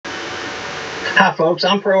Hi folks,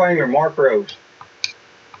 I'm Pro Angler Mark Rose.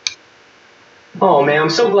 Oh man, I'm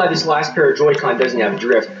so glad this last pair of Joy-Con doesn't have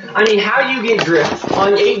drift. I mean, how do you get drift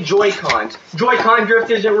on 8 Joy-Cons? Joy-Con drift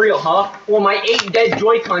isn't real, huh? Well, my 8 dead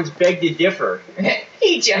Joy-Cons beg to differ.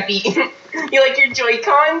 Hey Jeffy, you like your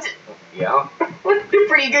Joy-Cons? Yeah. They're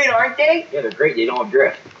pretty good, aren't they? Yeah, they're great. They don't have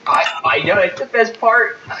drift. I know, that's the best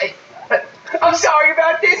part. I'm sorry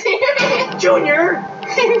about this. Junior!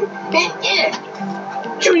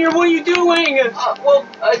 Junior, what are you doing?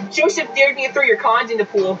 Joseph dared me to throw your cons in the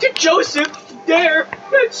pool. Joseph, there!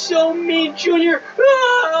 That's so mean, Junior!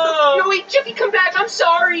 Ah! No, wait, Jeffy, come back, I'm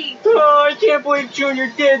sorry! Oh, I can't believe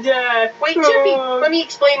Junior did that! Wait, Jeffy, let me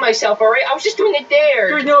explain myself, alright? I was just doing a dare!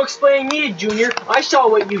 There's no explaining needed, Junior. I saw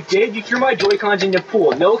what you did. You threw my Joy-Cons in the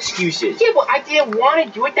pool. No excuses. Yeah, well, I didn't want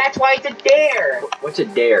to do it, that's why it's a dare! What's a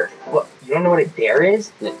dare? Well, you don't know what a dare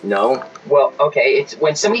is? No. Well, okay, it's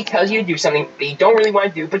when somebody tells you to do something that you don't really want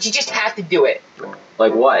to do, but you just have to do it.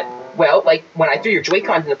 Like what? Well, like, when I threw your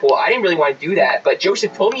Joy-Cons in the pool, I didn't really want to do that, but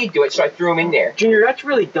Joseph told me to do it, so I threw them in there. Junior, that's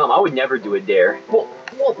really dumb. I would never do a dare. Well,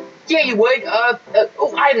 yeah, you would. I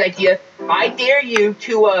have an idea. I dare you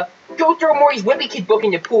to, go throw Morty's Wimpy Kid book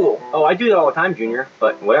in the pool. Oh, I do that all the time, Junior.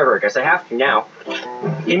 But whatever, I guess I have to now.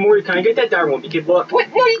 Hey, Morty, can I get that darn Wimpy Kid book? What?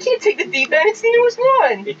 No, you can't take the deep end. It's the newest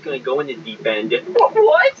one. It's gonna go in the deep end.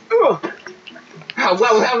 What? Ugh.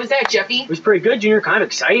 Well, how was that, Jeffy? It was pretty good, Junior. Kind of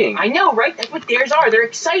exciting. I know, right? That's what dares are. They're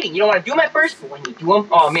exciting. You don't want to do them at first, but when you do them,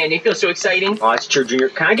 oh man, they feel so exciting. Oh, that's true, Junior.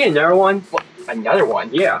 Can I get another one? What? Another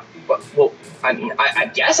one? Yeah. Well, I mean, I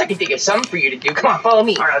guess I can think of something for you to do. Come on, follow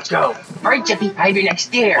me. All right, let's go. All right, Jeffy, I have your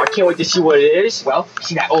next dare. Oh, I can't wait to see what it is. Well,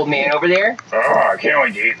 see that old man over there? Oh, I can't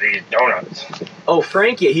wait to eat these donuts. Oh,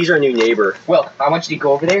 Frank, yeah, he's our new neighbor. Well, I want you to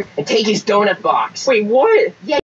go over there and take his donut box. Wait, what? Yeah.